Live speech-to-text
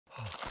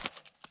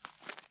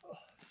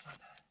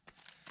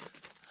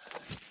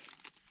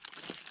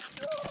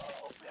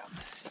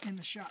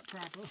the shot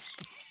properly.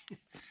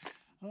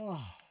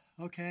 Oh,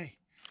 okay.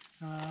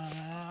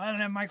 I don't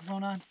have a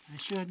microphone on. I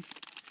should.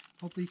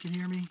 Hopefully you can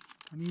hear me.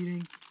 I'm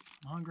eating.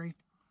 I'm hungry.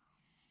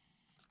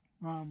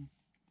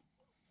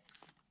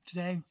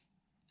 Today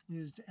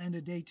is the end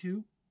of day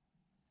 2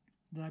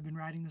 that I've been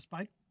riding this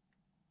bike.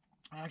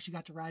 I actually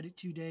got to ride it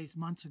 2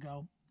 months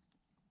ago.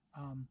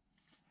 I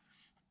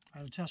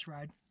had a test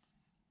ride.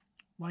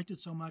 Liked it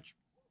so much.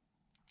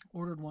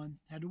 Ordered one.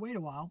 Had to wait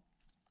a while.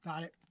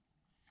 Got it.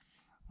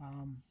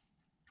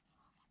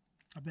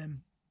 I've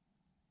been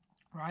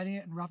riding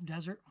it in rough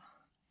desert.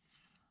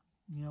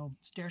 You know,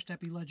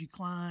 stair-steppy, ledgy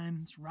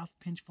climbs, rough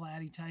pinch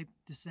flatty type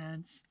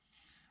descents.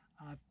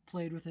 I've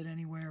played with it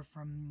anywhere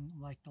from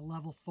like the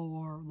level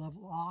 4,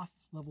 level off,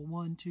 level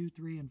 1, 2,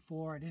 3, and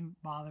 4. I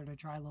didn't bother to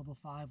try level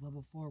 5.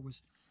 Level 4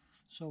 was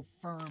so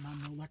firm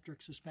on the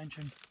electric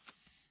suspension.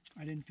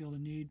 I didn't feel the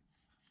need.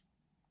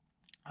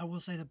 I will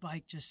say the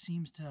bike just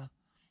seems to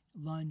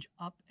lunge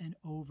up and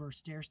over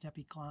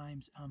stair-steppy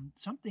climbs.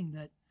 Something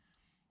that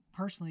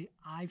personally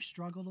I've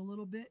struggled a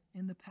little bit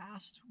in the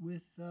past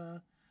with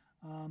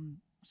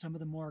some of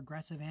the more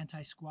aggressive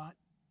anti-squat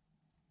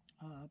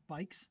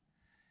bikes.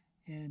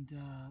 And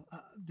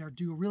they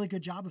do a really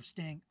good job of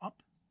staying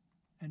up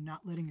and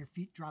not letting your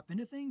feet drop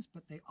into things,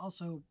 but they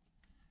also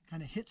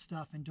kind of hit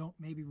stuff and don't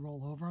maybe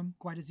roll over them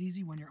quite as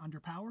easy when you're under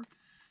power.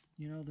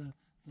 You know, the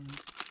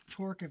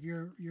torque of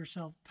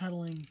yourself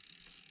pedaling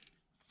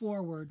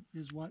forward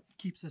is what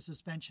keeps the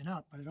suspension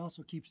up, but it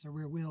also keeps the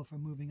rear wheel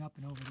from moving up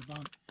and over the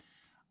bump.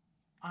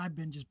 I've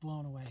been just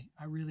blown away.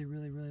 I really,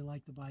 really, really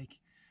like the bike.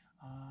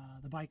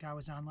 The bike I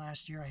was on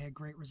last year, I had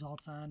great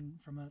results on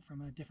from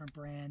a different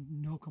brand.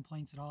 No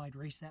complaints at all. I'd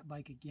race that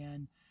bike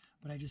again,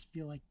 but I just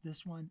feel like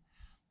this one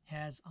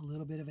has a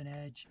little bit of an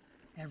edge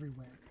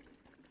everywhere.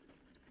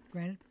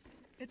 Granted,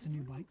 it's a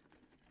new bike.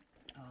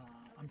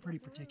 I'm pretty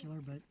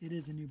particular, but it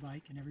is a new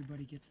bike, and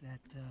everybody gets that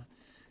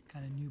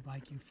kind of new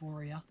bike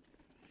euphoria.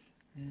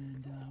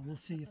 And we'll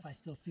see if I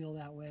still feel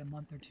that way a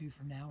month or 2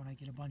 from now when I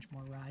get a bunch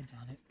more rides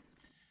on it.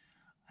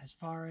 As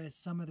far as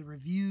some of the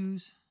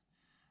reviews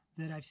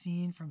that I've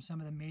seen from some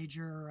of the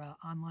major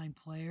online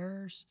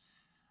players,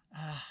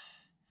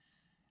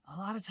 a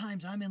lot of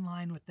times I'm in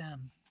line with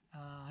them.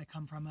 I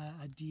come from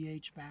a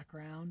DH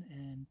background,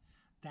 and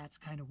that's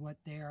kind of what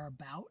they're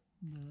about.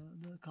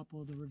 The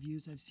couple of the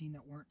reviews I've seen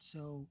that weren't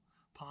so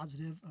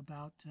positive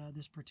about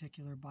this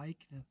particular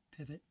bike, the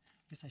Pivot,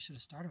 I guess I should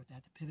have started with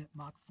that, the Pivot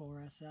Mach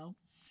 4 SL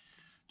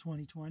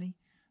 2020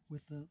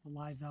 with the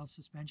live valve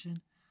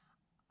suspension.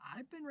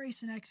 I've been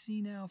racing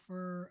XC now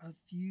for a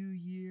few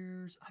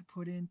years. I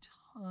put in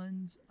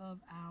tons of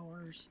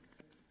hours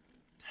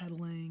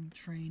pedaling,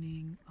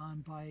 training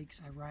on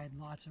bikes. I ride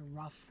lots of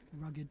rough,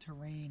 rugged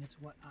terrain. It's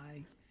what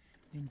I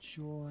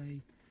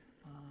enjoy.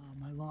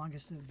 My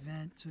longest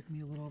event took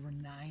me a little over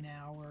 9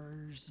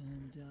 hours,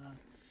 and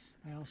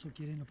I also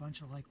get in a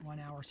bunch of like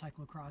 1-hour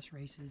cyclocross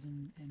races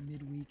and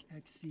midweek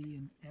XC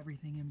and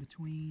everything in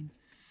between.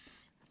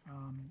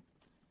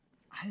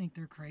 I think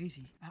they're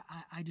crazy.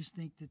 I just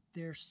think that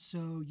they're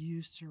so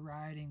used to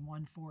riding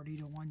 140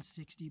 to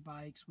 160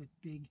 bikes with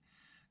big,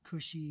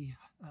 cushy,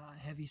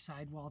 heavy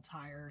sidewall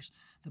tires,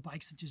 the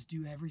bikes that just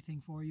do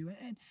everything for you.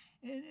 And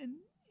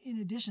in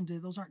addition to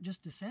those, aren't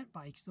just descent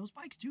bikes. Those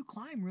bikes do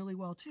climb really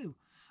well too.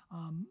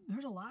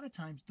 There's a lot of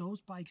times those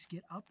bikes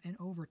get up and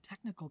over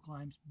technical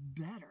climbs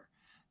better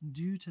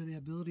due to the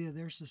ability of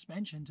their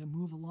suspension to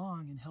move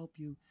along and help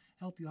you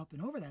up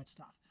and over that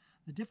stuff.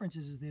 The difference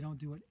is they don't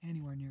do it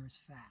anywhere near as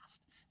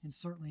fast, and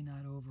certainly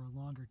not over a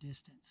longer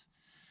distance.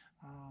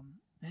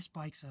 This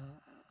bike's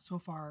so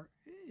far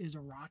is a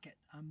rocket.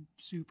 I'm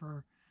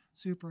super,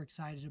 super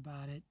excited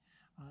about it.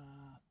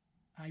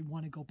 I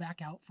want to go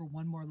back out for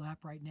one more lap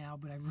right now,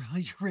 but I've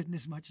really ridden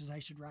as much as I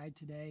should ride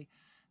today.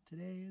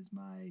 Today is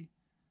my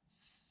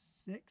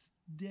 6th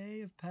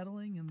day of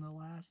pedaling in the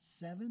last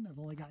 7. I've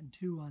only gotten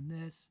 2 on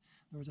this.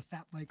 There was a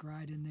fat bike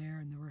ride in there,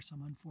 and there were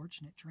some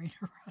unfortunate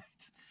trainer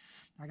rides.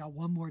 I got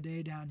one more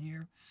day down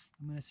here.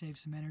 I'm going to save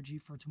some energy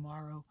for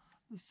tomorrow.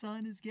 The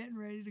sun is getting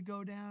ready to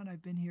go down.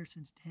 I've been here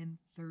since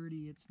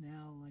 10:30. It's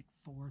now like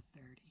 4:30.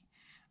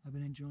 I've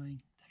been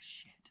enjoying the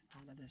shit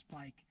out of this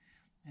bike.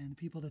 And the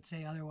people that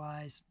say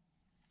otherwise,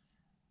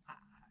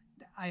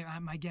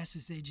 my guess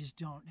is they just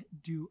don't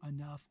do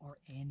enough or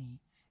any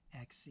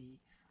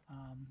XC.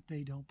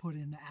 They don't put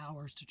in the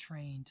hours to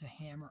train to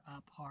hammer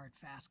up hard,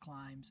 fast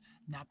climbs.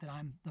 Not that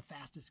I'm the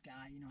fastest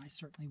guy. You know, I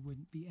certainly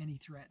wouldn't be any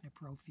threat in a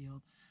pro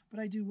field,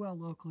 but I do well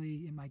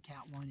locally in my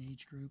Cat 1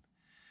 age group.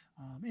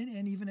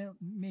 And even at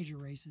major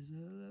races.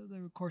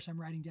 The course I'm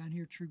riding down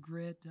here, True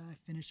Grit, I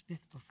finished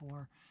 5th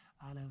before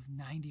out of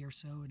 90 or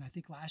so. And I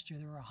think last year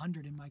there were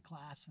 100 in my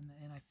class,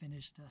 and I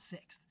finished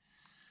 6th.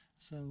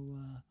 So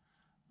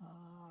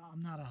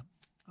I'm not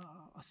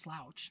a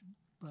slouch,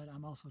 but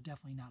I'm also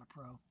definitely not a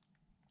pro.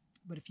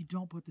 But if you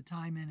don't put the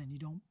time in and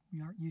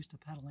you aren't used to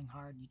pedaling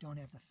hard, you don't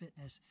have the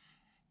fitness,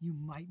 you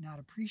might not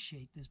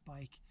appreciate this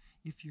bike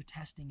if you're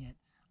testing it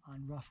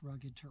on rough,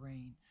 rugged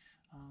terrain.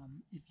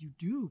 If you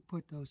do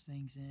put those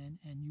things in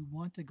and you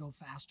want to go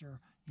faster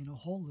in a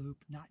whole loop,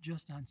 not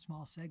just on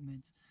small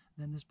segments,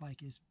 then this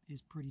bike is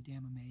pretty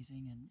damn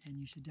amazing, and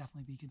you should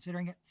definitely be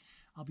considering it.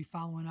 I'll be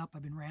following up.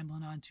 I've been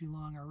rambling on too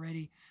long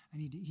already. I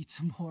need to eat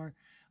some more.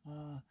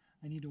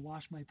 I need to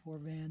wash my poor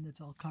van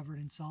that's all covered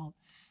in salt,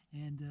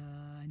 and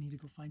I need to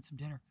go find some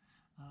dinner.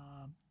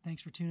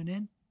 Thanks for tuning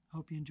in.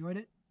 Hope you enjoyed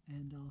it,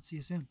 and I'll see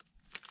you soon.